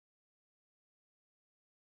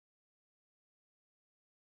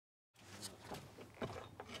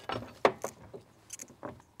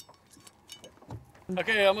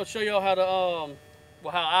Okay, I'm gonna show y'all how to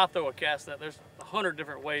well, how I throw a cast net. There's 100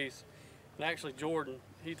 different ways, and actually Jordan,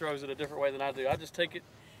 he throws it a different way than I do. I just take it,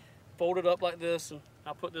 fold it up like this, and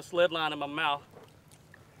I put this lead line in my mouth,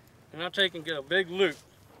 and I take and get a big loop.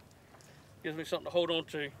 Gives me something to hold on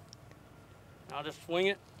to. I'll just swing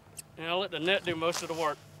it, and I'll let the net do most of the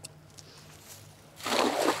work.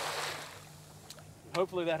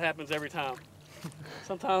 Hopefully that happens every time.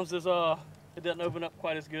 Sometimes it doesn't open up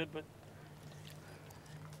quite as good, but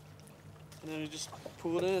and then you just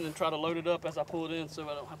pull it in and try to load it up as I pull it in so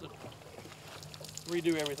I don't have to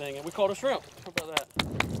redo everything. And we caught a shrimp. How about that?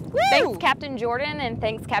 Woo! Thanks, Captain Jordan, and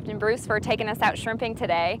thanks, Captain Bruce, for taking us out shrimping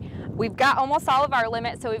today. We've got almost all of our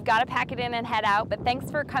limit, so we've got to pack it in and head out, but thanks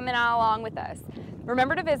for coming on along with us.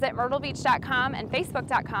 Remember to visit MyrtleBeach.com and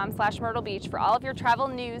Facebook.com/MyrtleBeach for all of your travel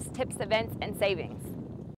news, tips, events, and savings.